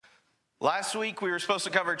Last week, we were supposed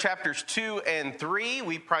to cover chapters 2 and 3.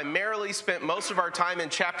 We primarily spent most of our time in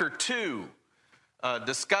chapter 2,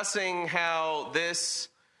 discussing how this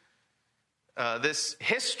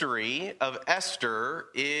history of Esther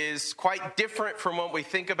is quite different from what we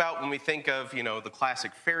think about when we think of, the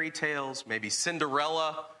classic fairy tales, maybe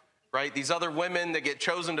Cinderella, right? These other women that get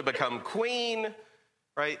chosen to become queen,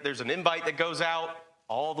 right? There's an invite that goes out.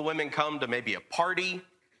 All the women come to maybe a party.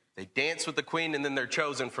 They dance with the queen, and then they're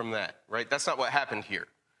chosen from that, right? That's not what happened here.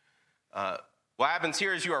 What happens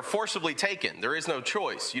here is you are forcibly taken. There is no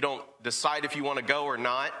choice. You don't decide if you want to go or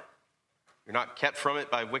not. You're not kept from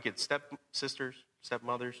it by wicked stepsisters,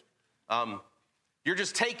 stepmothers. You're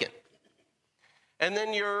just taken. And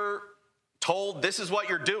then you're told this is what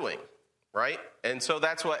you're doing, right? And so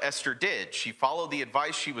that's what Esther did. She followed the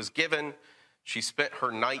advice she was given. She spent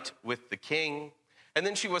her night with the king. And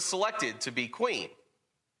then she was selected to be queen.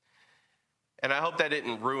 And I hope that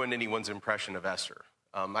didn't ruin anyone's impression of Esther.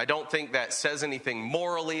 I don't think that says anything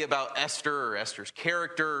morally about Esther or Esther's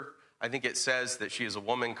character. I think it says that she is a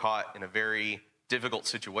woman caught in a very difficult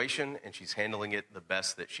situation, and she's handling it the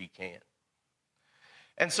best that she can.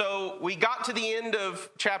 And so we got to the end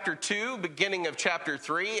of chapter 2, beginning of chapter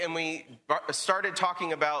 3, and we started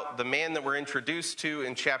talking about the man that we're introduced to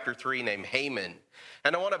in chapter 3 named Haman.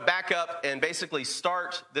 And I want to back up and basically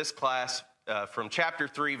start this class from chapter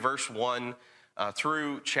 3, verse 1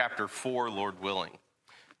 through chapter 4, Lord willing.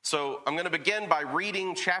 So I'm going to begin by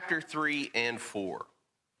reading chapter 3 and 4.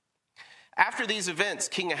 After these events,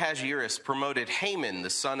 King Ahasuerus promoted Haman, the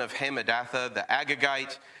son of Hammedatha, the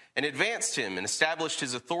Agagite, and advanced him and established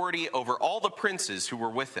his authority over all the princes who were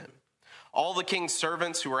with him. All the king's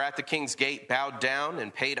servants who were at the king's gate bowed down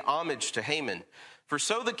and paid homage to Haman, for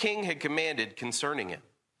so the king had commanded concerning him.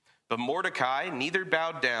 But Mordecai neither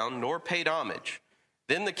bowed down nor paid homage.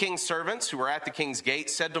 Then the king's servants who were at the king's gate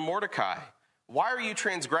said to Mordecai, "Why are you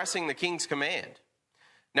transgressing the king's command?"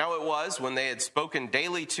 Now it was, when they had spoken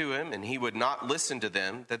daily to him, and he would not listen to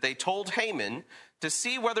them, that they told Haman to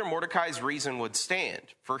see whether Mordecai's reason would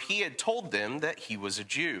stand, for he had told them that he was a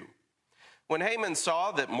Jew. When Haman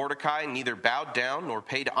saw that Mordecai neither bowed down nor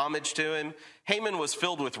paid homage to him, Haman was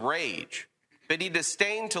filled with rage. But he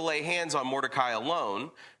disdained to lay hands on Mordecai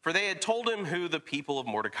alone, for they had told him who the people of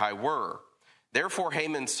Mordecai were. Therefore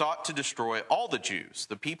Haman sought to destroy all the Jews,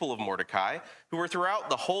 the people of Mordecai, who were throughout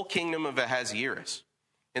the whole kingdom of Ahasuerus.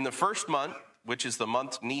 In the first month, which is the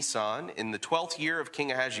month Nisan, in the 12th year of King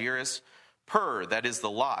Ahasuerus, that is the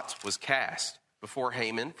lot, was cast before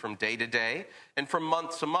Haman from day to day and from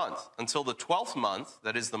month to month, until the 12th month,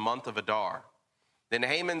 that is the month of Adar. Then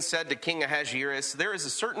Haman said to King Ahasuerus, "There is a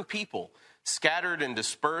certain people scattered and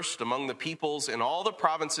dispersed among the peoples in all the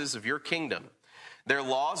provinces of your kingdom. Their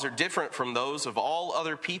laws are different from those of all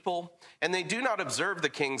other people, and they do not observe the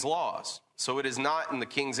king's laws. So it is not in the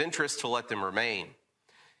king's interest to let them remain.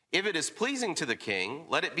 If it is pleasing to the king,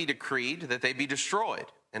 let it be decreed that they be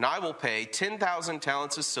destroyed, and I will pay 10,000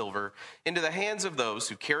 talents of silver into the hands of those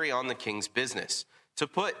who carry on the king's business, to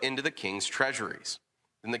put into the king's treasuries."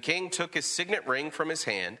 Then the king took his signet ring from his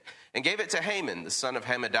hand and gave it to Haman, the son of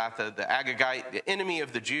Hammedatha, the Agagite, the enemy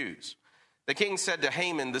of the Jews. The king said to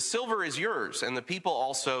Haman, "The silver is yours, and the people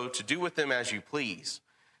also, to do with them as you please."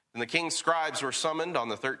 Then the king's scribes were summoned on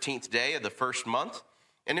the 13th day of the first month,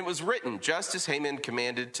 and it was written just as Haman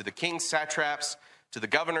commanded, to the king's satraps, to the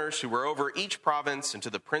governors who were over each province, and to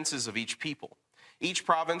the princes of each people. Each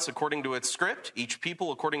province according to its script, each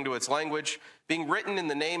people according to its language, being written in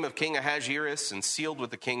the name of King Ahasuerus and sealed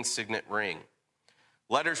with the king's signet ring.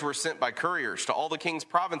 Letters were sent by couriers to all the king's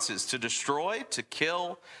provinces to destroy, to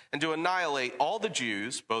kill, and to annihilate all the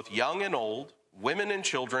Jews, both young and old, women and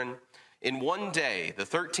children, in one day, the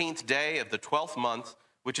 13th day of the 12th month,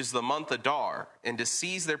 which is the month Adar, and to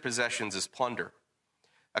seize their possessions as plunder.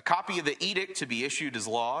 A copy of the edict to be issued as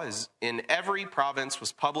law is in every province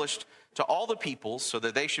was published to all the peoples, so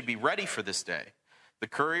that they should be ready for this day. The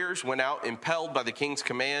couriers went out impelled by the king's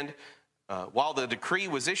command, while the decree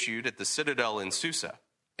was issued at the citadel in Susa.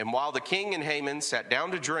 And while the king and Haman sat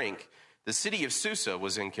down to drink, the city of Susa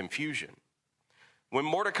was in confusion. When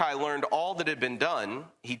Mordecai learned all that had been done,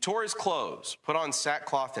 he tore his clothes, put on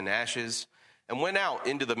sackcloth and ashes, and went out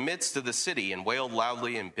into the midst of the city and wailed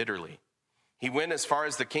loudly and bitterly. He went as far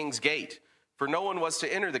as the king's gate, for no one was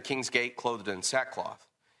to enter the king's gate clothed in sackcloth.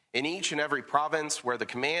 In each and every province where the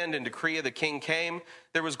command and decree of the king came,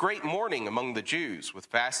 there was great mourning among the Jews, with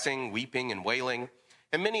fasting, weeping, and wailing,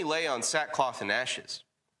 and many lay on sackcloth and ashes.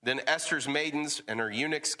 Then Esther's maidens and her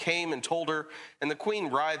eunuchs came and told her, and the queen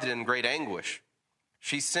writhed in great anguish.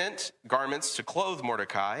 She sent garments to clothe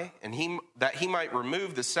Mordecai, and that he might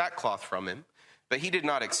remove the sackcloth from him, but he did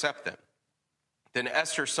not accept them. Then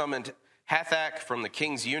Esther summoned Hathach from the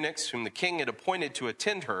king's eunuchs, whom the king had appointed to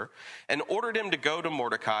attend her, and ordered him to go to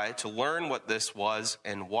Mordecai to learn what this was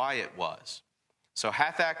and why it was. So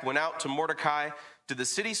Hathach went out to Mordecai to the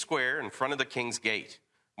city square in front of the king's gate.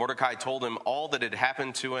 Mordecai told him all that had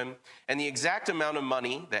happened to him and the exact amount of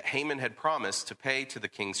money that Haman had promised to pay to the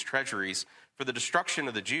king's treasuries for the destruction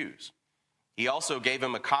of the Jews. He also gave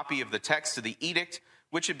him a copy of the text of the edict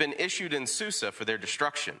which had been issued in Susa for their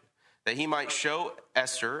destruction, that he might show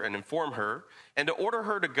Esther and inform her, and to order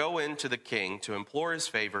her to go in to the king to implore his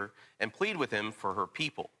favor and plead with him for her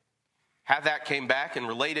people. Hathach came back and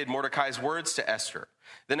related Mordecai's words to Esther.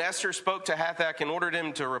 Then Esther spoke to Hathach and ordered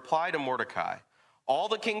him to reply to Mordecai, "All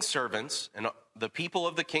the king's servants and the people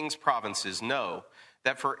of the king's provinces know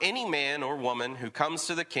that for any man or woman who comes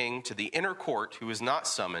to the king to the inner court who is not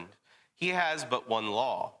summoned, he has but one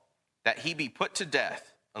law, that he be put to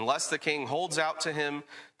death, unless the king holds out to him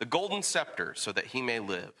the golden scepter so that he may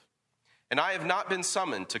live. And I have not been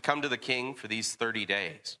summoned to come to the king for these 30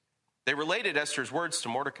 days. They related Esther's words to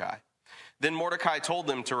Mordecai. Then Mordecai told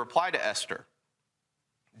them to reply to Esther,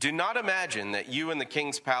 "Do not imagine that you in the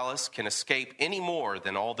king's palace can escape any more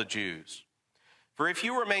than all the Jews. For if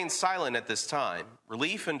you remain silent at this time,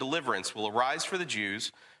 relief and deliverance will arise for the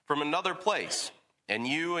Jews from another place, and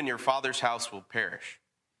you and your father's house will perish.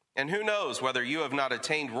 And who knows whether you have not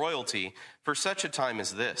attained royalty for such a time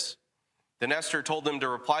as this?" Then Esther told them to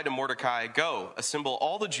reply to Mordecai, "Go, assemble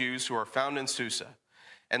all the Jews who are found in Susa,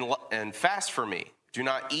 and fast for me. Do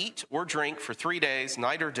not eat or drink for 3 days,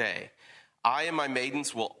 night or day. I and my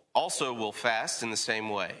maidens will fast in the same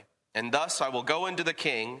way. And thus I will go into the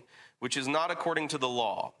king, which is not according to the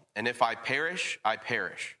law. And if I perish, I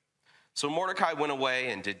perish." So Mordecai went away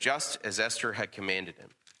and did just as Esther had commanded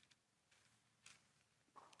him.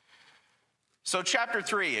 So chapter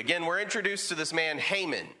 3, again, we're introduced to this man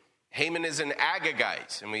Haman. Haman is an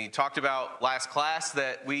Agagite, and we talked about last class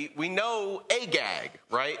that we know Agag,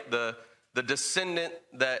 right? The descendant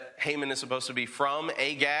that Haman is supposed to be from,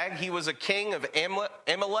 Agag. He was a king of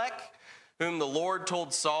Amalek, whom the Lord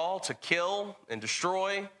told Saul to kill and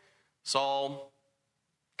destroy. Saul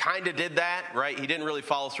kind of did that, right? He didn't really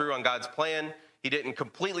follow through on God's plan. He didn't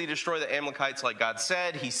completely destroy the Amalekites like God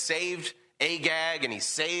said. He saved Agag, and he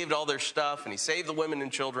saved all their stuff, and he saved the women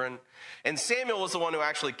and children. And Samuel was the one who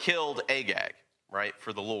actually killed Agag, right,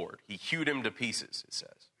 for the Lord. He hewed him to pieces, it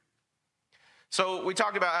says. So we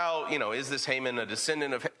talked about how, is this Haman a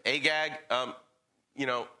descendant of Agag?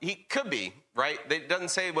 He could be, right? It doesn't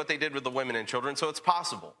say what they did with the women and children, so it's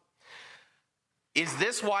possible. Is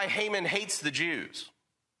this why Haman hates the Jews?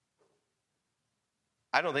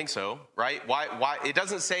 I don't think so, right? Why? It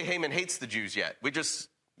doesn't say Haman hates the Jews yet.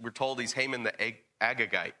 We're told he's Haman the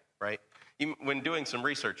Agagite, right? When doing some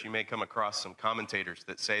research, you may come across some commentators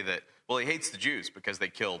that say that, well, he hates the Jews because they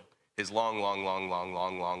killed his long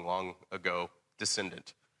ago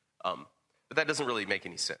descendant. But that doesn't really make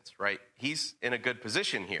any sense, right? He's in a good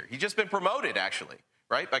position here. He's just been promoted, actually,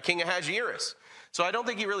 right, by King Ahasuerus. So I don't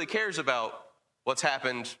think he really cares about what's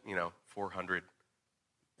happened, 400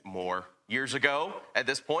 more years ago at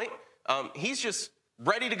this point. He's just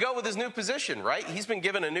ready to go with his new position, right? He's been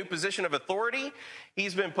given a new position of authority.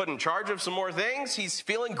 He's been put in charge of some more things. He's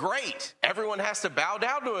feeling great. Everyone has to bow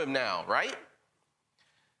down to him now, right?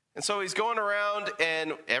 And so he's going around,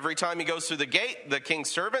 and every time he goes through the gate, the king's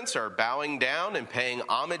servants are bowing down and paying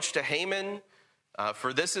homage to Haman,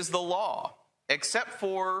 for this is the law, except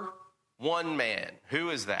for one man. Who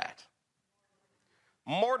is that?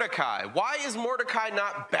 Mordecai. Why is Mordecai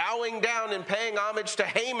not bowing down and paying homage to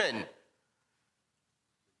Haman?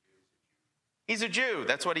 He's a Jew.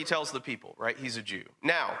 That's what he tells the people, right? He's a Jew.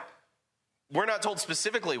 Now, we're not told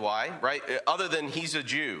specifically why, right? Other than he's a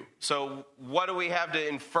Jew. So what do we have to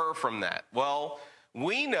infer from that? Well,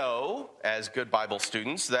 we know, as good Bible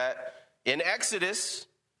students, that in Exodus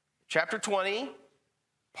chapter 20,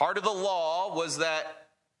 part of the law was that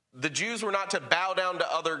the Jews were not to bow down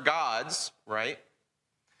to other gods, right?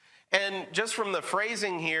 And just from the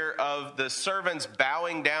phrasing here of the servants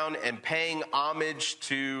bowing down and paying homage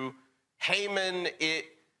to Haman, it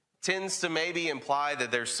tends to maybe imply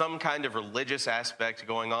that there's some kind of religious aspect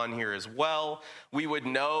going on here as well. We would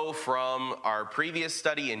know from our previous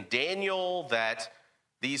study in Daniel that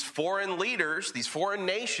these foreign leaders, these foreign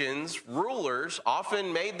nations, rulers,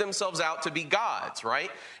 often made themselves out to be gods,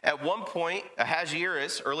 right? At one point,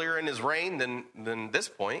 Ahasuerus, earlier in his reign than this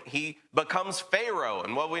point, he becomes Pharaoh.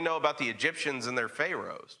 And what we know about the Egyptians and their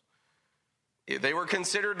pharaohs, they were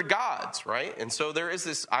considered gods, right? And so there is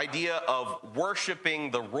this idea of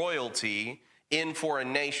worshiping the royalty in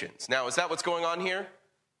foreign nations. Now, is that what's going on here?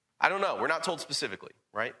 I don't know. We're not told specifically,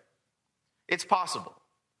 right? It's possible.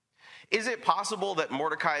 Is it possible that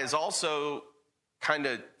Mordecai is also kind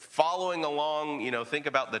of following along, think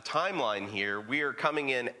about the timeline here. We are coming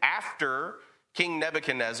in after King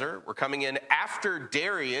Nebuchadnezzar. We're coming in after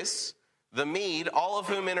Darius the Mede, all of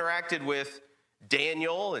whom interacted with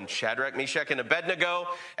Daniel and Shadrach, Meshach, and Abednego,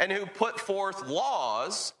 and who put forth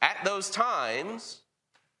laws at those times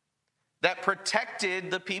that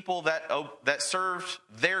protected the people that served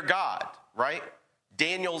their God, right?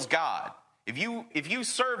 Daniel's God. If you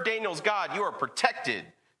serve Daniel's God, you are protected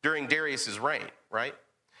during Darius's reign, right?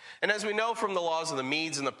 And as we know from the laws of the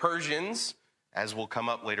Medes and the Persians, as will come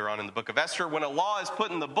up later on in the book of Esther, when a law is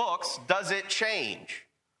put in the books, does it change?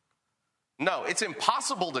 No, it's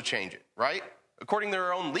impossible to change it, right? According to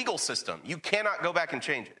their own legal system, you cannot go back and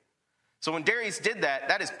change it. So when Darius did that,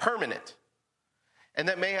 that is permanent. And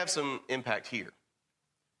that may have some impact here,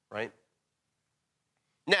 right?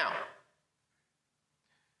 Now,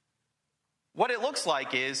 what it looks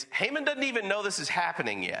like is Haman doesn't even know this is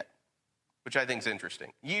happening yet, which I think is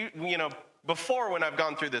interesting. Before when I've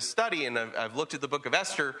gone through this study and I've looked at the book of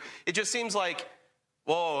Esther, it just seems like,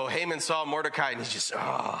 whoa, Haman saw Mordecai and he's just,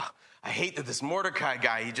 I hate that this Mordecai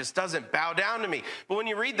guy, he just doesn't bow down to me. But when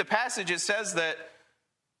you read the passage, it says that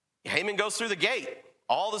Haman goes through the gate.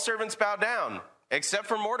 All the servants bow down except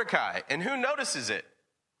for Mordecai. And who notices it?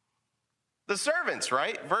 The servants,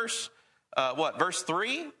 right? Verse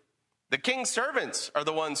 3? The king's servants are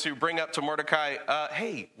the ones who bring up to Mordecai,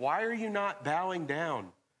 hey, why are you not bowing down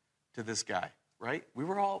to this guy, right?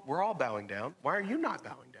 We're all bowing down. Why are you not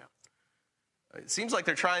bowing down? It seems like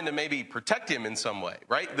they're trying to maybe protect him in some way,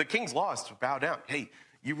 right? The king's law is to bow down. Hey,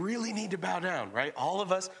 you really need to bow down, right? All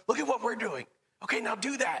of us, look at what we're doing. Okay, now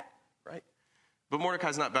do that, right? But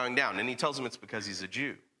Mordecai's not bowing down, and he tells them it's because he's a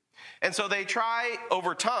Jew. And so they try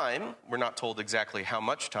over time. We're not told exactly how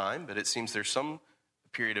much time, but it seems there's some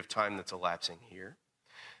period of time that's elapsing here,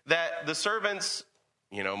 that the servants,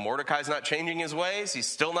 Mordecai's not changing his ways. He's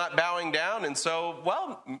still not bowing down. And so,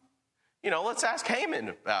 let's ask Haman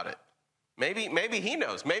about it. Maybe he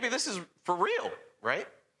knows. Maybe this is for real, right?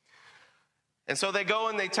 And so they go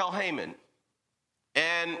and they tell Haman.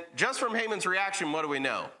 And just from Haman's reaction, what do we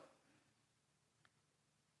know?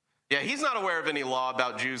 Yeah, he's not aware of any law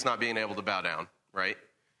about Jews not being able to bow down, right?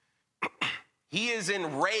 He is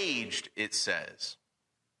enraged, it says.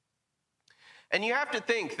 And you have to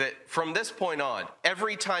think that from this point on,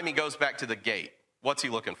 every time he goes back to the gate, what's he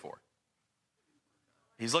looking for?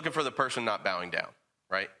 He's looking for the person not bowing down,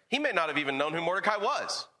 right? He may not have even known who Mordecai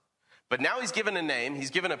was. But now he's given a name,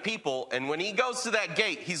 he's given a people, and when he goes to that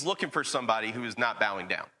gate, he's looking for somebody who is not bowing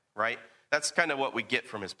down, right? That's kind of what we get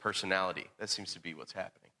from his personality. That seems to be what's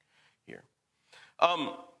happening here.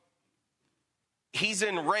 He's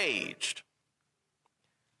enraged.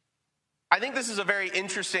 I think this is a very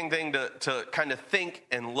interesting thing to kind of think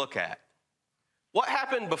and look at. What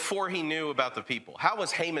happened before he knew about the people? How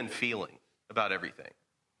was Haman feeling about everything?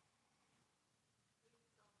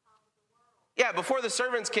 Yeah, before the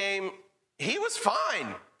servants came, he was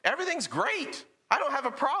fine. Everything's great. I don't have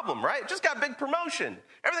a problem, right? Just got a big promotion.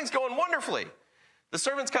 Everything's going wonderfully. The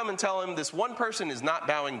servants come and tell him this one person is not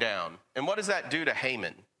bowing down. And what does that do to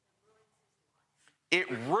Haman? It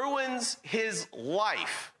ruins his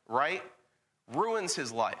life, right? Ruins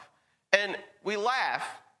his life. And we laugh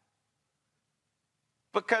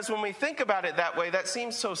because when we think about it that way, that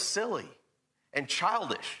seems so silly and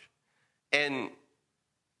childish. And,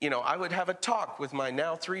 I would have a talk with my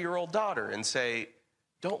now 3-year-old daughter and say,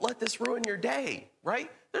 don't let this ruin your day, right?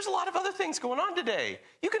 There's a lot of other things going on today.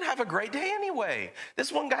 You can have a great day anyway.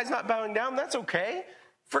 This one guy's not bowing down. That's okay.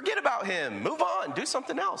 Forget about him. Move on. Do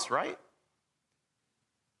something else, right?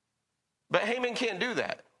 But Haman can't do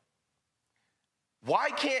that. Why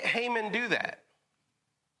can't Haman do that?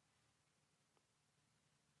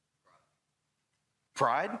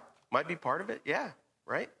 Pride might be part of it. Yeah,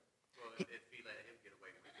 right? Well, if he let him get away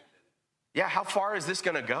with it, then... Yeah, how far is this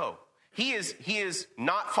going to go? He is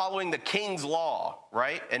not following the king's law,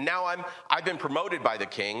 right? And now I've been promoted by the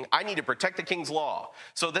king. I need to protect the king's law.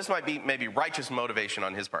 So this might be maybe righteous motivation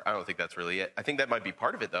on his part. I don't think that's really it. I think that might be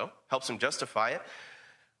part of it, though. Helps him justify it.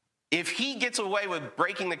 If he gets away with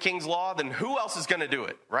breaking the king's law, then who else is going to do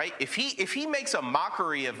it, right? If he makes a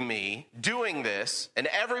mockery of me doing this and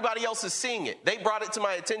everybody else is seeing it, they brought it to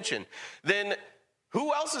my attention, then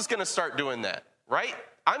who else is going to start doing that, right?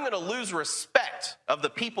 I'm going to lose respect of the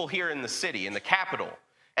people here in the city, in the capital.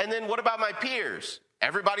 And then what about my peers?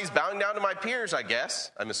 Everybody's bowing down to my peers, I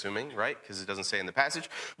guess, I'm assuming, right? Because it doesn't say in the passage.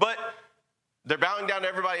 But they're bowing down to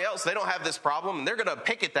everybody else. They don't have this problem, and they're going to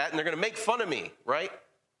pick at that, and they're going to make fun of me, right?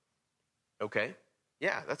 Okay,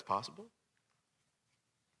 yeah, that's possible.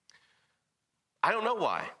 I don't know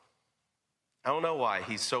why. I don't know why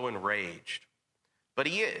he's so enraged, but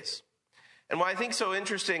he is. And what I think so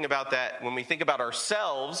interesting about that, when we think about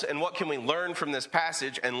ourselves and what can we learn from this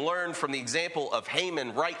passage and learn from the example of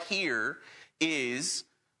Haman right here, is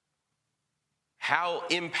how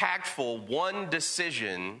impactful one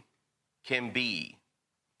decision can be.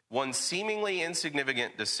 One seemingly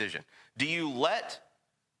insignificant decision. Do you let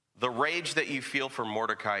the rage that you feel for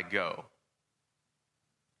Mordecai go?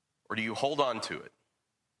 Or do you hold on to it?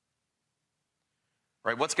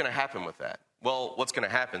 Right? What's going to happen with that? Well, what's going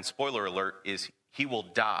to happen, spoiler alert, is he will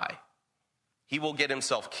die. He will get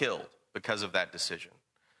himself killed because of that decision.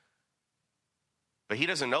 But he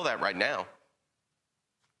doesn't know that right now.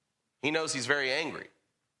 He knows he's very angry.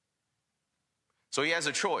 So he has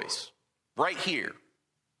a choice right here.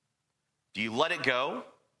 Do you let it go?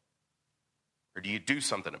 Or do you do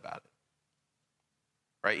something about it?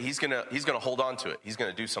 Right? He's gonna hold on to it. He's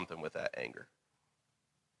gonna do something with that anger.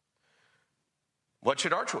 What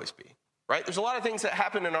should our choice be? Right? There's a lot of things that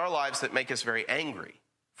happen in our lives that make us very angry.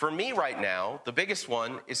 For me right now, the biggest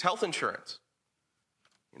one is health insurance.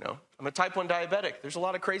 I'm a type 1 diabetic. There's a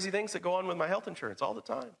lot of crazy things that go on with my health insurance all the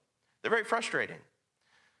time. They're very frustrating.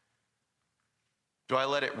 Do I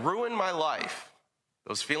let it ruin my life,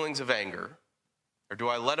 those feelings of anger, or do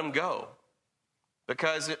I let them go?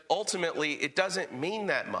 Because ultimately, it doesn't mean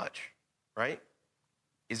that much, right?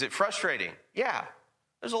 Is it frustrating? Yeah.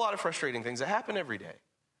 There's a lot of frustrating things that happen every day,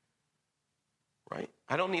 right?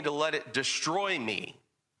 I don't need to let it destroy me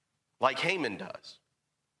like Haman does.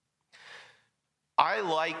 I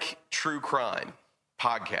like true crime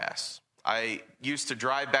podcasts. I used to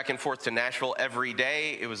drive back and forth to Nashville every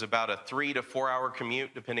day. It was about a 3 to 4 hour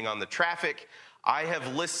commute, depending on the traffic. I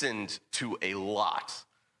have listened to a lot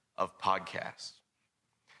of podcasts.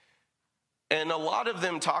 And a lot of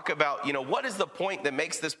them talk about, what is the point that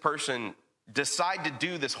makes this person decide to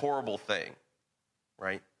do this horrible thing,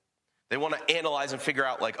 right? They want to analyze and figure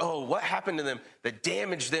out what happened to them that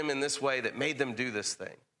damaged them in this way that made them do this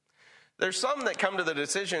thing. There's some that come to the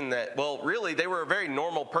decision that, really, they were a very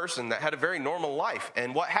normal person that had a very normal life.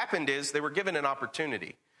 And what happened is they were given an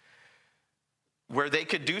opportunity where they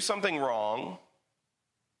could do something wrong,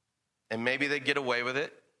 and maybe they'd get away with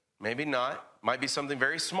it, maybe not. Might be something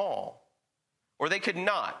very small. Or they could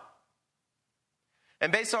not.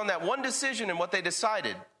 And based on that one decision and what they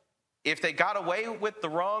decided, if they got away with the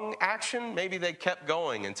wrong action, maybe they kept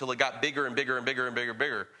going until it got bigger and bigger and bigger and bigger and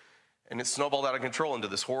bigger. And it snowballed out of control into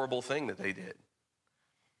this horrible thing that they did.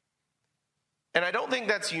 And I don't think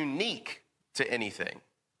that's unique to anything.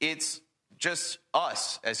 It's just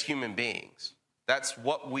us as human beings. That's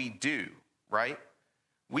what we do, right?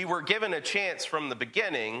 We were given a chance from the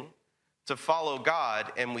beginning to follow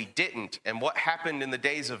God, and we didn't. And what happened in the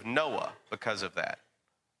days of Noah because of that?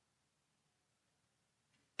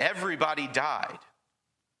 Everybody died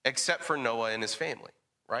except for Noah and his family,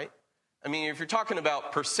 right? I mean, if you're talking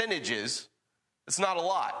about percentages, it's not a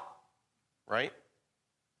lot, right?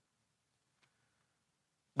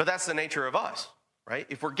 But that's the nature of us, right?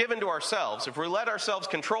 If we're given to ourselves, if we let ourselves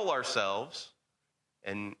control ourselves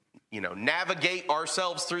and, navigate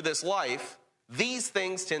ourselves through this life, these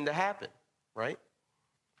things tend to happen, right?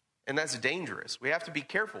 And that's dangerous. We have to be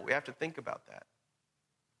careful. We have to think about that.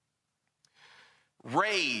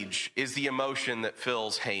 Rage is the emotion that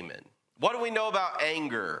fills Haman. What do we know about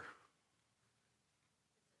anger?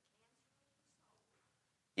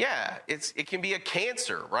 Yeah, it can be a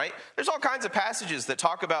cancer, right? There's all kinds of passages that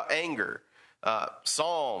talk about anger.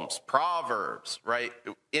 Psalms, Proverbs, right?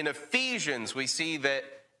 In Ephesians, we see that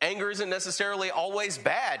anger isn't necessarily always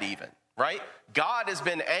bad even, right? God has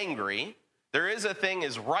been angry. There is a thing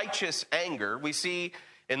as righteous anger. We see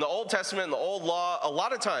in the Old Testament and the Old Law a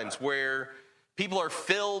lot of times where people are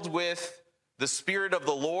filled with the Spirit of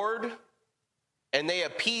the Lord and they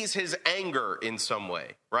appease his anger in some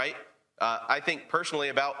way, right? I think personally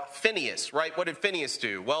about Phineas, right? What did Phineas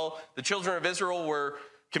do? Well, the children of Israel were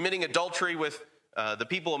committing adultery with the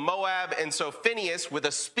people of Moab, and so Phineas, with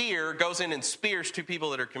a spear, goes in and spears two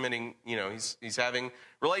people that are committing, he's having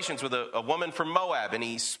relations with a woman from Moab, and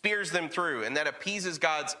he spears them through, and that appeases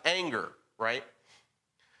God's anger, right?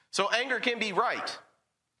 So anger can be right.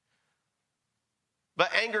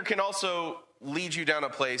 But anger can also lead you down a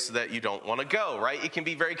place that you don't want to go, right? It can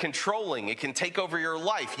be very controlling. It can take over your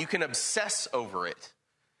life. You can obsess over it.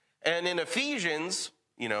 And in Ephesians,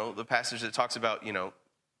 the passage that talks about,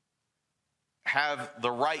 have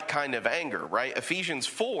the right kind of anger, right? Ephesians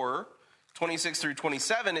 4, 26 through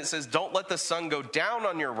 27, it says, don't let the sun go down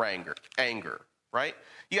on your anger, right?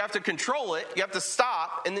 You have to control it, you have to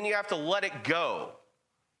stop, and then you have to let it go.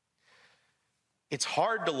 it's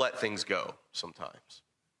hard to let things go sometimes.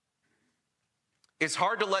 It's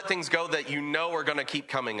hard to let things go that you know are going to keep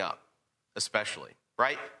coming up, especially,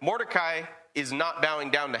 right? Mordecai is not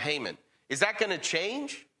bowing down to Haman. Is that going to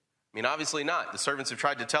change? I mean, obviously not. The servants have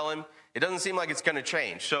tried to tell him. It doesn't seem like it's going to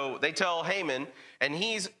change. So they tell Haman, and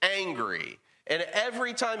he's angry. And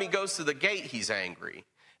every time he goes to the gate, he's angry.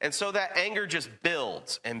 And so that anger just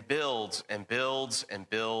builds and builds and builds and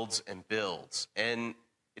builds and builds. And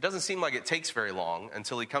it doesn't seem like it takes very long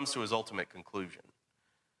until he comes to his ultimate conclusion,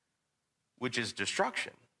 which is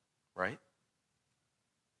destruction, right?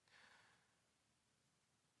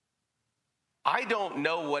 I don't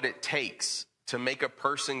know what it takes to make a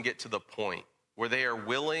person get to the point where they are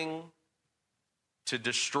willing to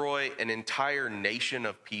destroy an entire nation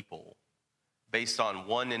of people based on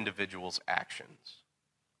one individual's actions.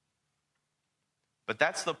 But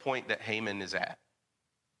that's the point that Haman is at,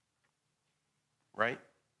 right?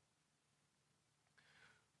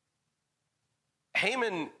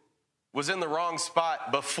 Haman was in the wrong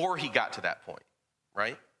spot before he got to that point,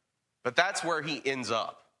 right? But that's where he ends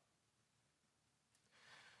up.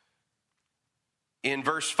 In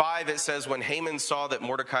verse 5, it says, when Haman saw that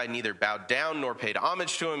Mordecai neither bowed down nor paid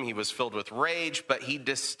homage to him, he was filled with rage, but he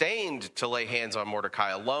disdained to lay hands on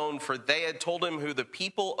Mordecai alone, for they had told him who the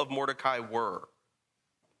people of Mordecai were.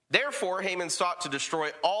 Therefore, Haman sought to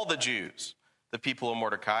destroy all the Jews, the people of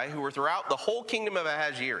Mordecai, who were throughout the whole kingdom of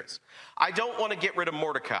Ahasuerus. I don't want to get rid of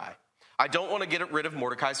Mordecai. I don't want to get rid of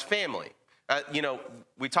Mordecai's family.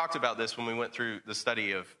 We talked about this when we went through the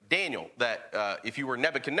study of Daniel, that if you were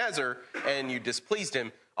Nebuchadnezzar and you displeased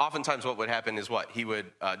him, oftentimes what would happen is what? He would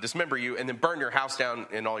dismember you and then burn your house down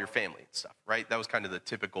and all your family and stuff, right? That was kind of the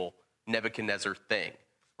typical Nebuchadnezzar thing,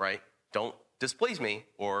 right? Don't displease me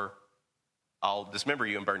or I'll dismember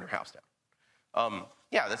you and burn your house down.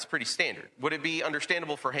 Yeah, that's pretty standard. Would it be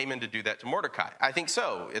understandable for Haman to do that to Mordecai? I think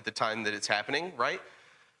so at the time that it's happening, right?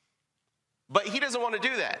 But he doesn't want to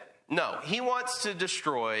do that. No, he wants to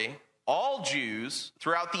destroy all Jews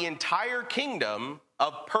throughout the entire kingdom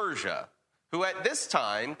of Persia, who at this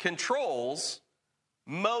time controls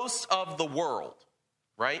most of the world,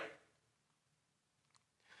 right?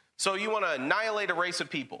 So you want to annihilate a race of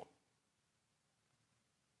people.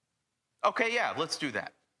 Okay, yeah, let's do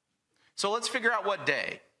that. So let's figure out what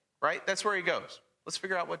day, right? That's where he goes. Let's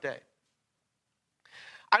figure out what day.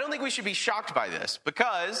 I don't think we should be shocked by this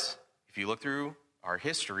because if you look through our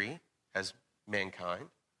history as mankind,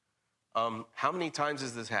 how many times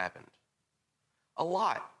has this happened? A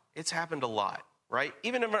lot. It's happened a lot, right?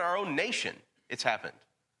 Even in our own nation, it's happened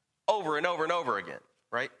over and over and over again,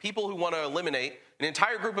 right? People who want to eliminate an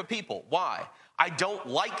entire group of people. Why? I don't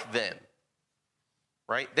like them,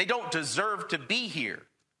 right? They don't deserve to be here.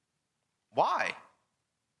 Why?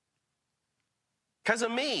 Because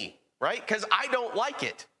of me, right? Because I don't like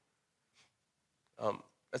it.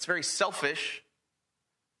 That's very selfish.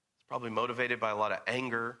 It's probably motivated by a lot of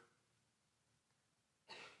anger.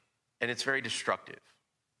 And it's very destructive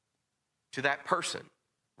to that person,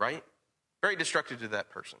 right? Very destructive to that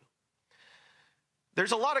person.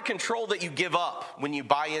 There's a lot of control that you give up when you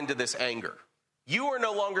buy into this anger. You are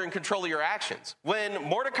no longer in control of your actions. When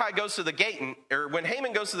Mordecai goes to the gate, or when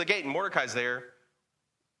Haman goes to the gate and Mordecai's there,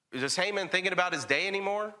 is Haman thinking about his day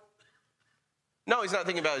anymore? No, he's not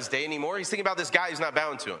thinking about his day anymore. He's thinking about this guy who's not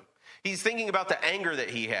bowing to him. He's thinking about the anger that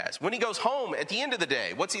he has. When he goes home at the end of the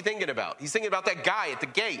day, what's he thinking about? He's thinking about that guy at the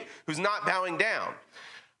gate who's not bowing down.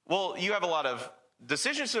 Well, you have a lot of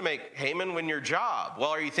decisions to make, Haman, when your job. Well,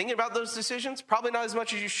 are you thinking about those decisions? Probably not as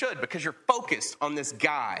much as you should because you're focused on this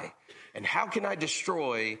guy. And how can I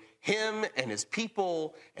destroy him and his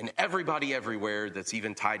people and everybody everywhere that's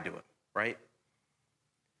even tied to him, right?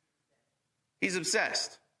 He's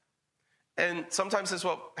obsessed. And sometimes that's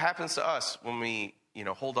what happens to us when we,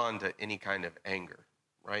 hold on to any kind of anger,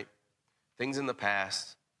 right? Things in the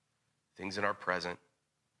past, things in our present,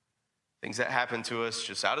 things that happen to us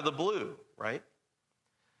just out of the blue, right?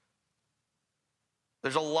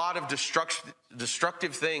 There's a lot of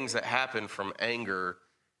destructive things that happen from anger,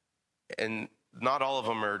 and not all of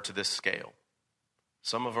them are to this scale.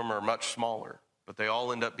 Some of them are much smaller, but they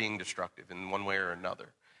all end up being destructive in one way or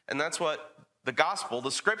another. And that's what the gospel,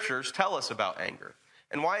 the scriptures tell us about anger.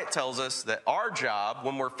 And why it tells us that our job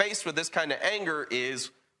when we're faced with this kind of anger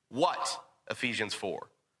is what? Ephesians 4.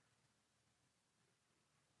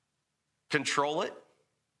 Control it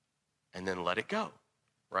and then let it go,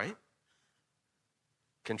 right?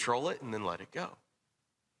 Control it and then let it go.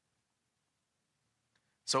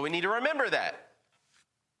 So we need to remember that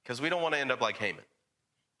because we don't want to end up like Haman,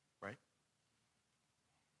 right?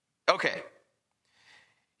 Okay.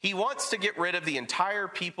 He wants to get rid of the entire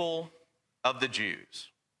people of the Jews.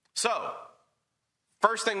 So,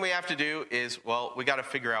 first thing we have to do is, well, we got to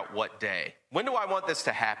figure out what day. When do I want this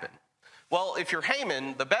to happen? Well, if you're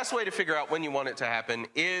Haman, the best way to figure out when you want it to happen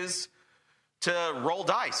is to roll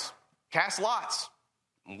dice, cast lots.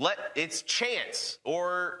 It's chance,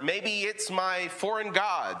 or maybe it's my foreign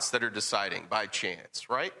gods that are deciding by chance,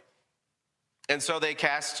 right? And so they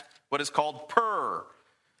cast what is called pur,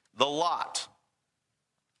 the lot.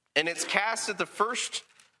 And it's cast at the first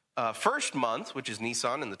month, which is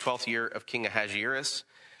Nisan, in the 12th year of King Ahasuerus.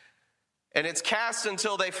 And it's cast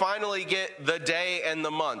until they finally get the day and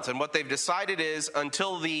the month. And what they've decided is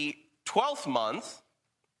until the 12th month,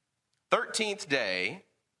 13th day,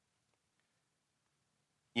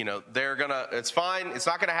 it's fine. It's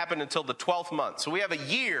not going to happen until the 12th month. So we have a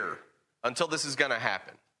year until this is going to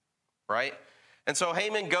happen, right? And so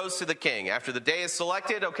Haman goes to the king. After the day is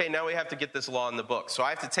selected, okay, now we have to get this law in the book. So I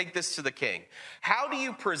have to take this to the king. How do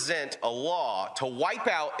you present a law to wipe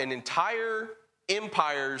out an entire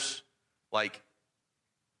empire's,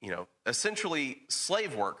 essentially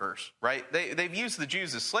slave workers, right? They've used the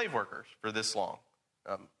Jews as slave workers for this long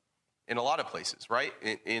in a lot of places, right?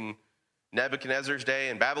 In Nebuchadnezzar's day,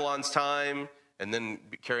 in Babylon's time, and then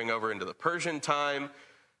carrying over into the Persian time.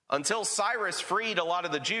 Until Cyrus freed a lot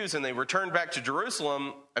of the Jews and they returned back to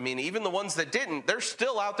Jerusalem, even the ones that didn't, they're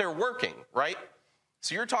still out there working, right?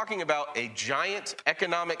 So you're talking about a giant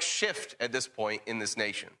economic shift at this point in this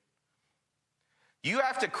nation. You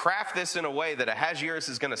have to craft this in a way that Ahasuerus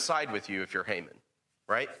is going to side with you if you're Haman,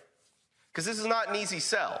 right? Because this is not an easy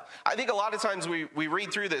sell. I think a lot of times we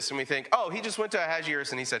read through this and we think, oh, he just went to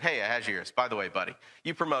Ahasuerus and he said, hey, Ahasuerus, by the way, buddy,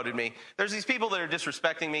 you promoted me. There's these people that are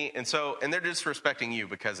disrespecting me, and they're disrespecting you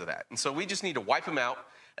because of that. And so we just need to wipe them out,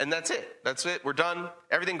 and that's it. That's it. We're done.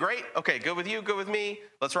 Everything great? Okay, good with you, good with me.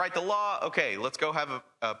 Let's write the law. Okay, let's go have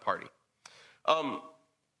a party.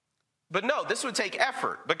 But no, this would take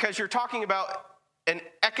effort because you're talking about an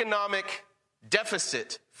economic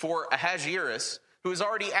deficit for Ahasuerus, who is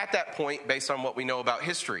already at that point based on what we know about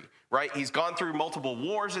history, right? He's gone through multiple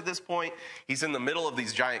wars at this point. He's in the middle of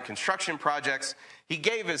these giant construction projects. He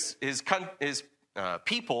gave his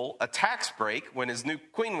people a tax break when his new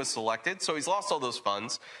queen was selected, so he's lost all those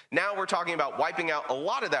funds. Now we're talking about wiping out a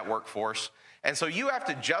lot of that workforce, and so you have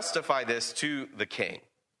to justify this to the king.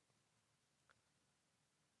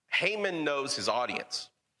 Haman knows his audience,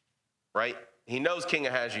 right? He knows King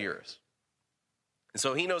Ahasuerus. And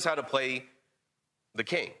so he knows how to play the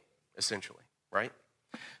king, essentially, right?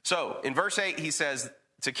 So in verse 8, he says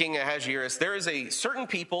to King Ahasuerus, there is a certain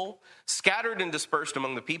people scattered and dispersed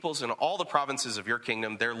among the peoples in all the provinces of your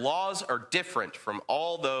kingdom. Their laws are different from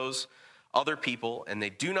all those other people, and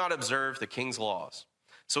they do not observe the king's laws.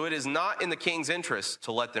 So it is not in the king's interest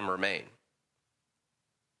to let them remain.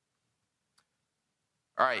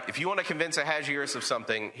 All right, if you want to convince Ahasuerus of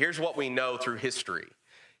something, here's what we know through history.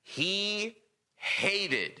 He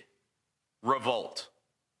hated revolt.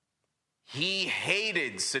 He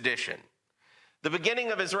hated sedition. The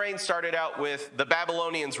beginning of his reign started out with the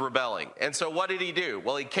Babylonians rebelling. And so what did he do?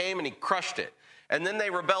 Well, he came and he crushed it. And then they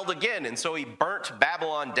rebelled again, and so he burnt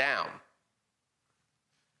Babylon down.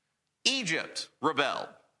 Egypt rebelled.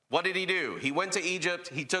 What did he do? He went to Egypt,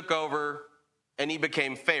 he took over, and he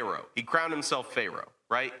became Pharaoh. He crowned himself Pharaoh,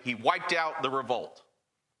 right? He wiped out the revolt.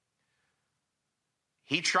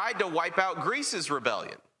 He tried to wipe out Greece's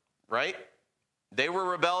rebellion, right? They were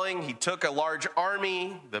rebelling. He took a large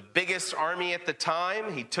army, the biggest army at the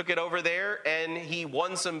time. He took it over there, and he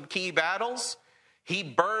won some key battles. He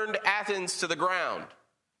burned Athens to the ground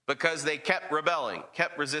because they kept rebelling,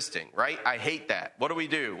 kept resisting, right? I hate that. What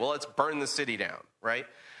do? Well, let's burn the city down, right?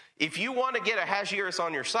 If you want to get Ahasuerus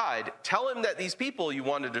on your side, tell him that these people you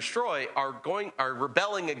want to destroy are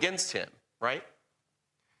rebelling against him, right?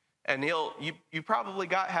 And you probably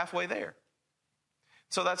got halfway there.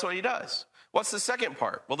 So that's what he does. What's the second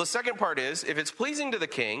part? Well, the second part is, if it's pleasing to the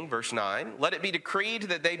king, verse 9, let it be decreed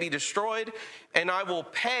that they be destroyed, and I will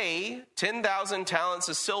pay 10,000 talents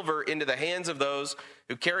of silver into the hands of those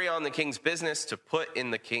who carry on the king's business to put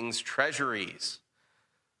in the king's treasuries.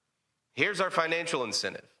 Here's our financial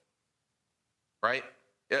incentive, right?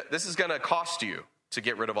 This is going to cost you to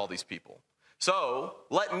get rid of all these people. So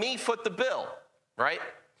let me foot the bill, right?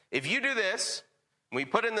 If you do this, we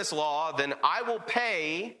put in this law, then I will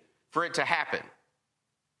pay for it to happen.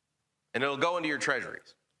 And it'll go into your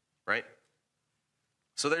treasuries, right?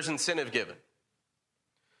 So there's incentive given.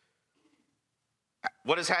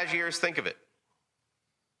 What does Ahasuerus think of it?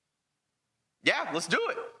 Yeah, let's do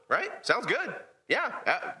it, right? Sounds good. Yeah,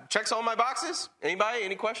 checks all my boxes. Anybody,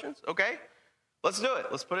 any questions? Okay, let's do it.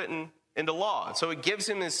 Let's put it into law. So it gives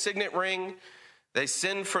him his signet ring. They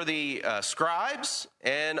send for the scribes,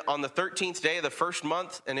 and on the 13th day of the first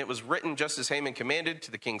month, and it was written just as Haman commanded,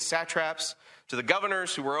 to the king's satraps, to the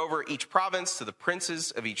governors who were over each province, to the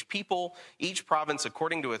princes of each people, each province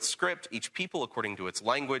according to its script, each people according to its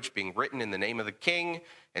language, being written in the name of the king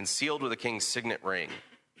and sealed with the king's signet ring.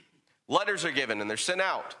 Letters are given, and they're sent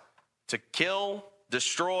out to kill,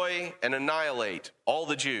 destroy, and annihilate all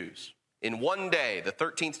the Jews in one day, the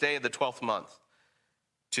 13th day of the 12th month,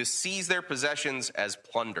 to seize their possessions as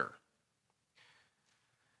plunder.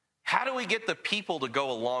 How do we get the people to go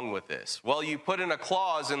along with this? Well, you put in a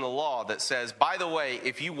clause in the law that says, by the way,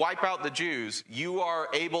 if you wipe out the Jews, you are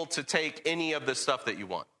able to take any of the stuff that you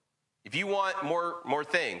want. If you want more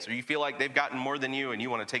things, or you feel like they've gotten more than you and you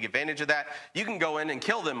want to take advantage of that, you can go in and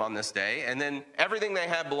kill them on this day, and then everything they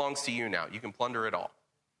have belongs to you now. You can plunder it all.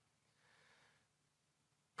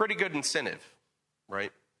 Pretty good incentive,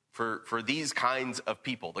 right? For these kinds of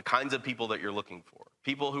people, the kinds of people that you're looking for.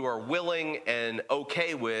 People who are willing and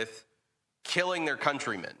okay with killing their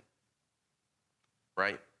countrymen,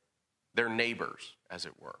 right? Their neighbors, as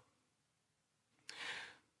it were.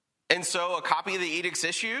 And so a copy of the edict's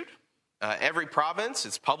issued. Every province,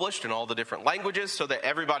 it's published in all the different languages so that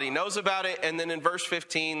everybody knows about it. And then in verse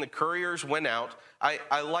 15, the couriers went out.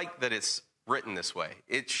 I like that it's written this way.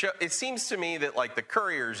 It seems to me that like the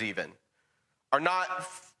couriers even are not...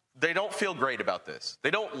 They don't feel great about this.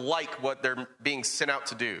 They don't like what they're being sent out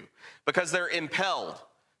to do because they're impelled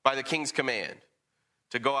by the king's command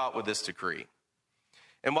to go out with this decree.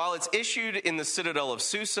 And while it's issued in the citadel of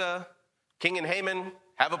Susa, King and Haman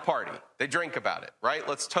have a party. They drink about it, right?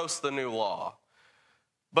 Let's toast the new law.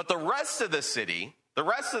 But the rest of the city, the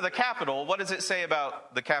rest of the capital, what does it say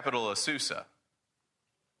about the capital of Susa?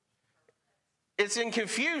 It's in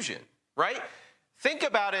confusion, right? Think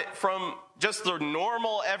about it from just the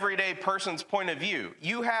normal, everyday person's point of view.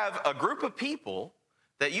 You have a group of people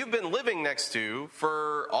that you've been living next to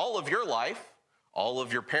for all of your life, all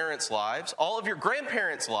of your parents' lives, all of your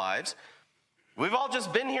grandparents' lives. We've all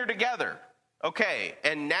just been here together. Okay,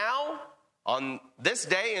 and now, on this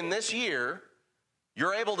day in this year,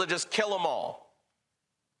 you're able to just kill them all.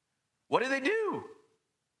 What do they do?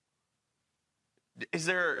 Is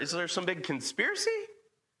there some big conspiracy?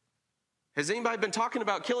 Has anybody been talking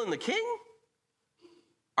about killing the king?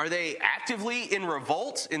 Are they actively in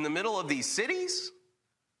revolt in the middle of these cities?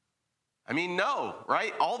 I mean, no,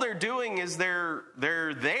 right? All they're doing is they're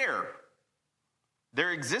there.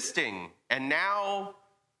 They're existing. And now,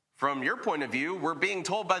 from your point of view, we're being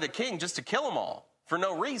told by the king just to kill them all for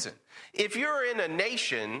no reason. If you're in a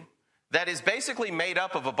nation that is basically made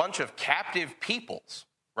up of a bunch of captive peoples,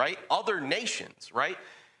 right? Other nations, right?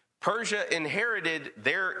 Persia inherited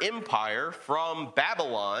their empire from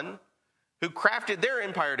Babylon, who crafted their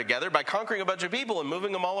empire together by conquering a bunch of people and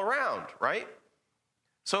moving them all around, right?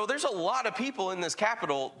 So there's a lot of people in this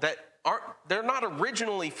capital that they're not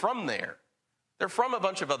originally from there. They're from a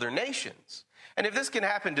bunch of other nations. And if this can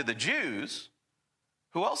happen to the Jews,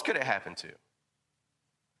 who else could it happen to?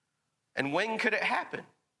 And when could it happen?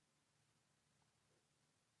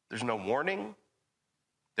 There's no warning.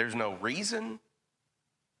 There's no reason.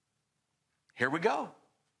 Here we go.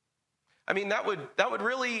 I mean, that would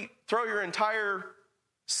really throw your entire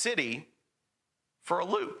city for a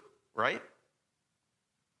loop, right?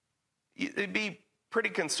 It'd be pretty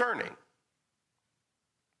concerning.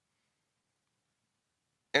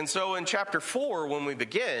 And so in chapter 4, when we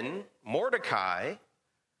begin, Mordecai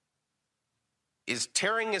is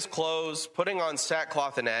tearing his clothes, putting on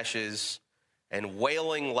sackcloth and ashes, and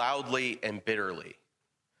wailing loudly and bitterly.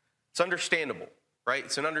 It's understandable, right?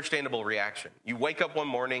 It's an understandable reaction. You wake up one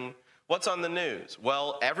morning, what's on the news?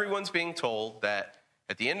 Well, everyone's being told that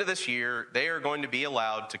at the end of this year, they are going to be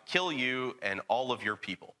allowed to kill you and all of your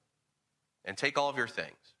people and take all of your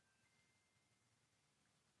things.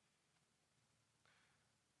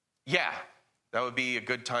 Yeah, that would be a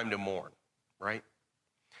good time to mourn, right?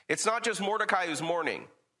 It's not just Mordecai who's mourning.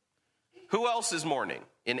 Who else is mourning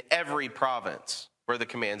in every province where the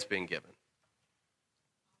command's been given?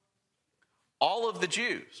 All of the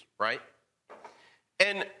Jews, right?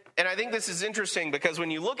 And I think this is interesting because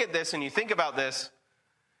when you look at this and you think about this,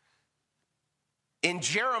 in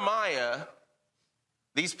Jeremiah,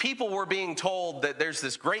 these people were being told that there's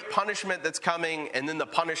this great punishment that's coming, and then the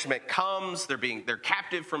punishment comes. They're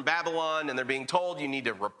captive from Babylon, and they're being told you need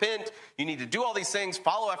to repent, you need to do all these things,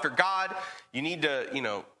 follow after God, you need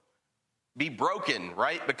to, be broken,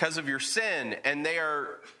 right, because of your sin. And they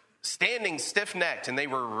are standing stiff-necked, and they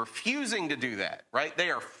were refusing to do that, right?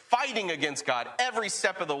 They are fighting against God every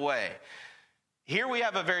step of the way. Here we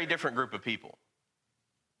have a very different group of people.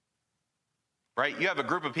 right? You have a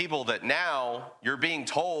group of people that now you're being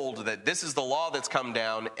told that this is the law that's come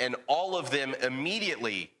down, and all of them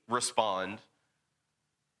immediately respond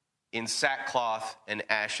in sackcloth and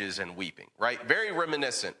ashes and weeping, right? Very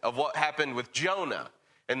reminiscent of what happened with Jonah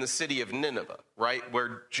in the city of Nineveh, right?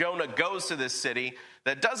 Where Jonah goes to this city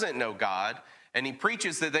that doesn't know God, and he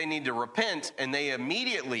preaches that they need to repent, and they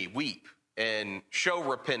immediately weep and show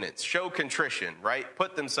repentance, show contrition, right?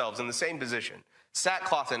 Put themselves in the same position,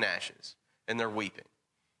 sackcloth and ashes, and they're weeping.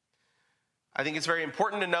 I think it's very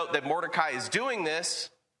important to note that Mordecai is doing this,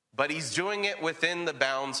 but he's doing it within the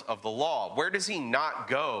bounds of the law. Where does he not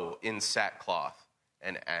go in sackcloth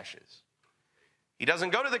and ashes? He doesn't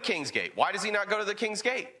go to the king's gate. Why does he not go to the king's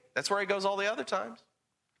gate? That's where he goes all the other times.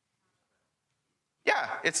 Yeah,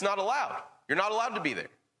 it's not allowed. You're not allowed to be there.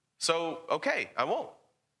 So, okay, I won't,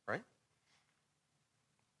 right?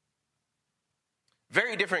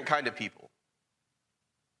 Very different kind of people.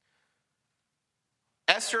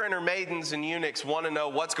 Esther and her maidens and eunuchs want to know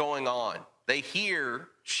what's going on. Esther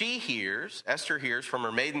hears from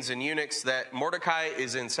her maidens and eunuchs that Mordecai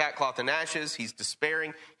is in sackcloth and ashes. He's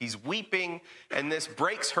despairing, he's weeping, and this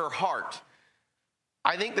breaks her heart.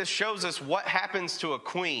 I think this shows us what happens to a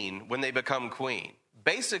queen when they become queen.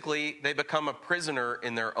 Basically, they become a prisoner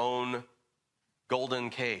in their own golden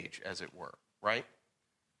cage, as it were, right?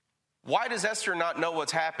 Why does Esther not know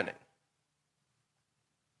what's happening?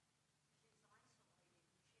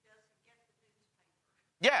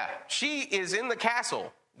 Yeah, she is in the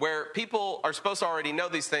castle where people are supposed to already know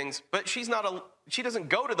these things, but she doesn't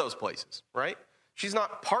go to those places, right? She's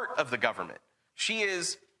not part of the government. She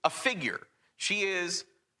is a figure. She is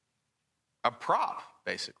a prop,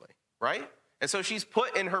 basically, right? And so she's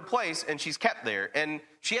put in her place and she's kept there. And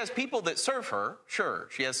she has people that serve her, sure.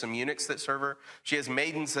 She has some eunuchs that serve her. She has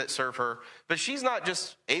maidens that serve her. But she's not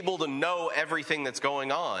just able to know everything that's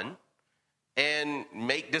going on and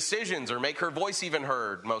make decisions or make her voice even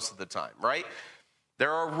heard most of the time, right?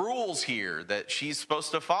 There are rules here that she's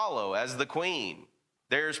supposed to follow as the queen.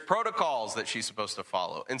 There's protocols that she's supposed to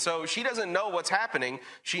follow. And so she doesn't know what's happening.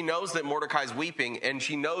 She knows that Mordecai's weeping, and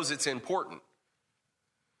she knows it's important.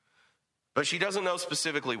 But she doesn't know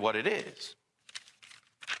specifically what it is.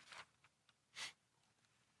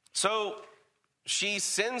 So she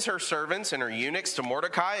sends her servants and her eunuchs to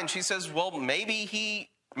Mordecai, and she says, well, maybe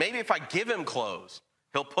if I give him clothes,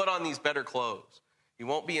 he'll put on these better clothes. He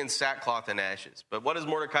won't be in sackcloth and ashes. But what does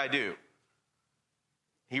Mordecai do?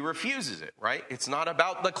 He refuses it, right? It's not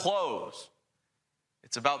about the clothes.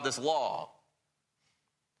 It's about this law.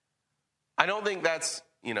 I don't think that's,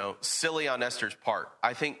 silly on Esther's part.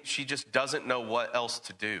 I think she just doesn't know what else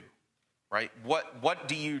to do, right? What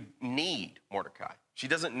do you need, Mordecai? She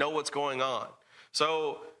doesn't know what's going on.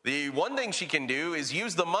 So the one thing she can do is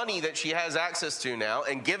use the money that she has access to now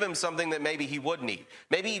and give him something that maybe he would need.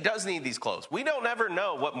 Maybe he does need these clothes. We don't ever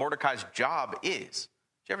know what Mordecai's job is.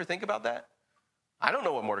 Did you ever think about that? I don't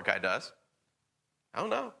know what Mordecai does. I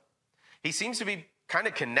don't know. He seems to be kind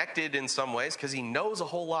of connected in some ways because he knows a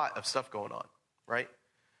whole lot of stuff going on, right?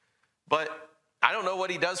 But I don't know what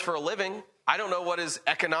he does for a living. I don't know what his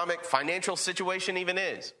economic, financial situation even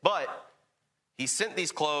is. But he sent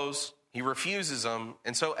these clothes. He refuses them.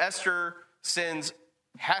 And so Esther sends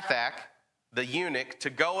Hathach, the eunuch, to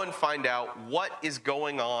go and find out what is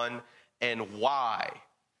going on and why,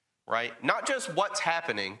 right? Not just what's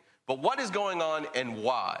happening, but what is going on and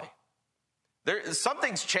why.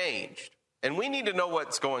 Something's changed, and we need to know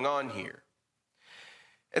what's going on here.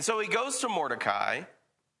 And so he goes to Mordecai,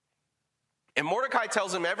 and Mordecai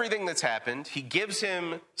tells him everything that's happened. He gives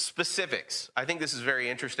him specifics. I think this is very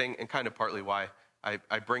interesting and kind of partly why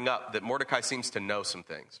I bring up that Mordecai seems to know some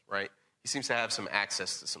things, right? He seems to have some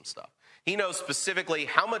access to some stuff. He knows specifically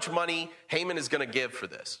how much money Haman is going to give for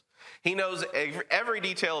this. He knows every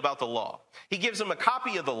detail about the law. He gives him a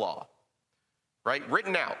copy of the law, right?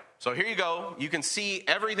 Written out. So here you go. You can see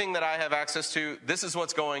everything that I have access to. This is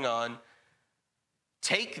what's going on.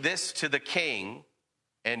 Take this to the king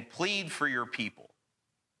and plead for your people.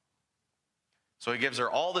 So he gives her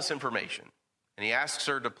all this information, and he asks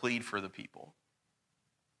her to plead for the people.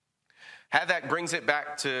 Hathach brings it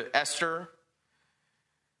back to Esther,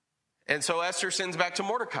 and so Esther sends back to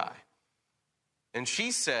Mordecai. And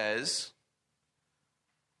she says,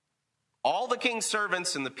 all the king's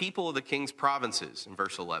servants and the people of the king's provinces, in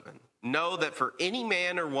verse 11, know that for any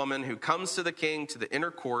man or woman who comes to the king to the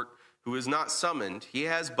inner court who is not summoned, he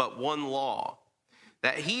has but one law,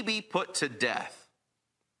 that he be put to death,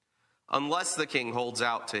 unless the king holds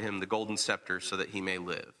out to him the golden scepter so that he may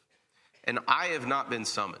live. And I have not been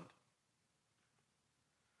summoned.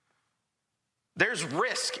 There's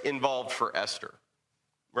risk involved for Esther.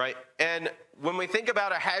 right? And when we think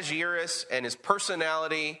about Ahasuerus and his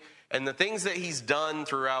personality and the things that he's done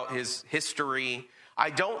throughout his history, I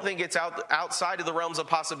don't think it's outside of the realms of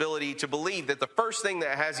possibility to believe that the first thing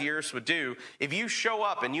that Ahasuerus would do, if you show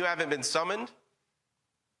up and you haven't been summoned,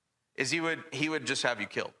 is he would just have you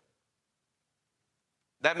killed.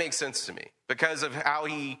 That makes sense to me because of how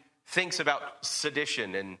he thinks about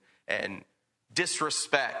sedition and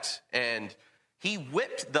disrespect. And he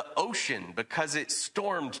whipped the ocean because it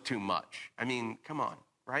stormed too much. I mean, come on,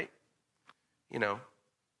 right? You know,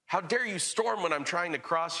 how dare you storm when I'm trying to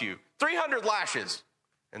cross you? 300 lashes.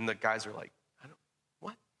 And the guys are like,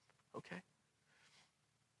 what? Okay.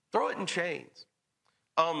 Throw it in chains.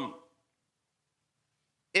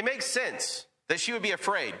 It makes sense that she would be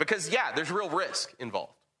afraid because, yeah, there's real risk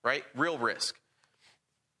involved, right? Real risk.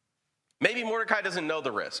 Maybe Mordecai doesn't know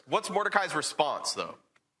the risk. What's Mordecai's response, though?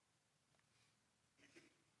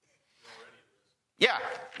 Yeah.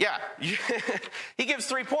 He gives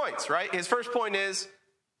 3 points, right? His first point is,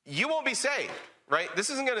 you won't be saved, right? This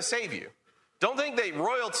isn't going to save you. Don't think that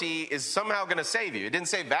royalty is somehow going to save you. It didn't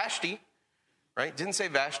save Vashti, right? It didn't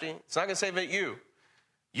save Vashti. It's not going to save you.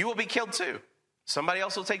 You will be killed too. Somebody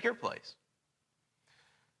else will take your place.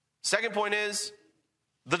 Second point is,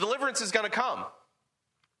 the deliverance is going to come,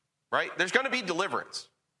 right? There's going to be deliverance.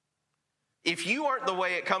 If you aren't the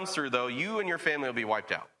way it comes through, though, you and your family will be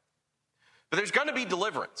wiped out. But there's going to be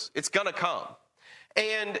deliverance. It's going to come.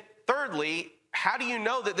 And thirdly, how do you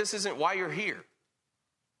know that this isn't why you're here?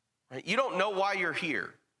 Right? You don't know why you're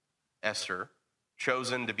here, Esther,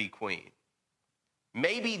 chosen to be queen.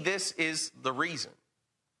 Maybe this is the reason.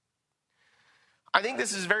 I think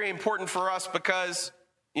this is very important for us because,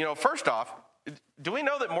 you know, first off, do we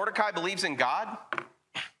know that Mordecai believes in God?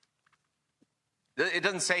 It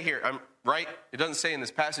doesn't say here, right? It doesn't say in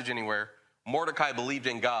this passage anywhere, Mordecai believed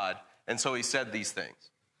in God, and so he said these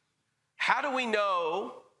things. How do we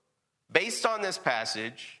know, based on this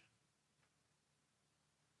passage,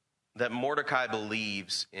 that Mordecai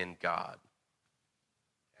believes in God?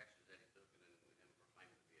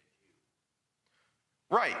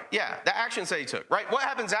 Right, yeah, the actions that he took, right? What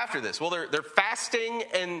happens after this? Well, they're fasting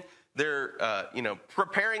and they're,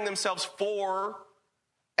 preparing themselves for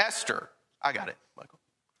Esther. I got it, Michael.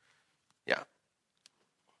 Yeah.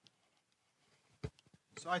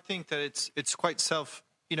 So I think that it's quite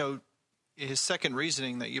his second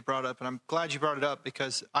reasoning that you brought up, and I'm glad you brought it up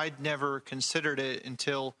because I'd never considered it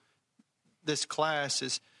until this class,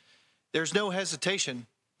 is there's no hesitation.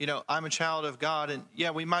 You know, I'm a child of God, and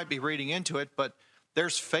yeah, we might be reading into it, but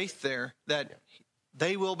there's faith there that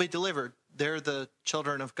they will be delivered. They're the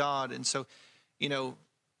children of God. And so, you know,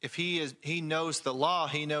 if he knows the law,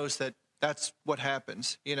 he knows that that's what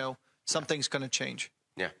happens. You know, something's going to change.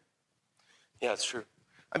 Yeah, it's true.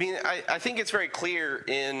 I mean, I think it's very clear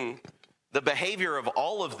in the behavior of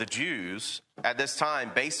all of the Jews at this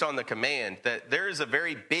time, based on the command, that there is a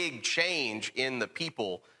very big change in the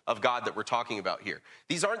people of God that we're talking about here.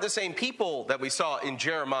 These aren't the same people that we saw in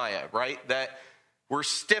Jeremiah, right? That were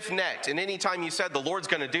stiff-necked, and anytime you said the Lord's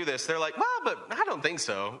going to do this, they're like, well, but I don't think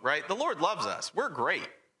so, right? The Lord loves us. We're great,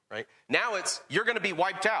 right? Now it's, you're going to be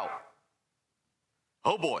wiped out.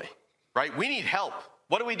 Oh boy, right? We need help.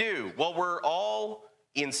 What do we do? Well, we're all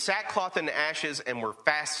in sackcloth and ashes, and we're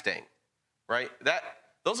fasting, right?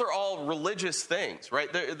 Those are all religious things, right?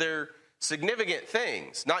 They're significant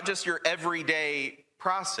things, not just your everyday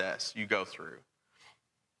process you go through.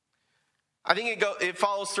 I think it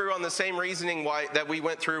follows through on the same reasoning that we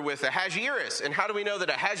went through with Ahasuerus. And how do we know that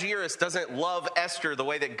Ahasuerus doesn't love Esther the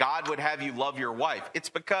way that God would have you love your wife? It's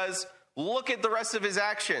because look at the rest of his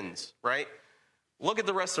actions, right? Look at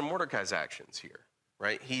the rest of Mordecai's actions here,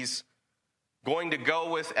 right? He's going to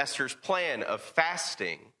go with Esther's plan of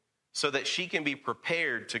fasting so that she can be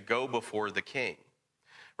prepared to go before the king,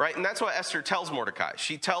 right? And that's what Esther tells Mordecai.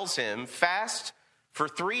 She tells him, fast for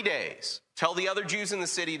 3 days. Tell the other Jews in the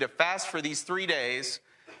city to fast for these 3 days,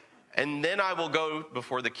 and then I will go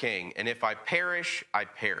before the king. And if I perish, I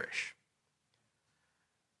perish.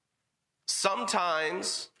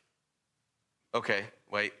 Sometimes, okay,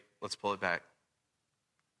 wait, let's pull it back.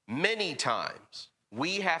 Many times,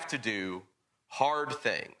 we have to do hard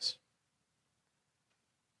things.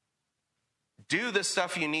 Do the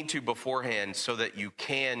stuff you need to beforehand so that you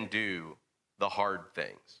can do the hard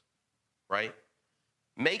things, right?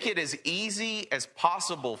 Make it as easy as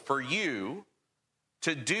possible for you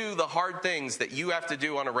to do the hard things that you have to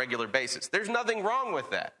do on a regular basis. There's nothing wrong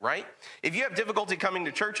with that, right? If you have difficulty coming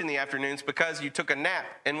to church in the afternoons because you took a nap,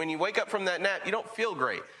 and when you wake up from that nap, you don't feel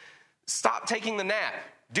great, stop taking the nap.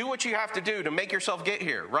 Do what you have to do to make yourself get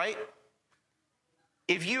here, right?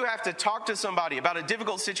 if you have to talk to somebody about a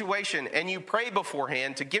difficult situation and you pray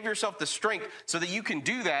beforehand to give yourself the strength so that you can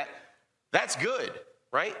do that, that's good,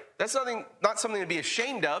 right? That's not something to be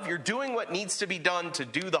ashamed of. You're doing what needs to be done to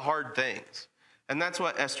do the hard things. And that's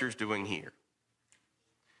what Esther's doing here.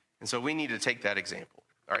 And so we need to take that example.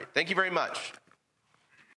 All right, thank you very much.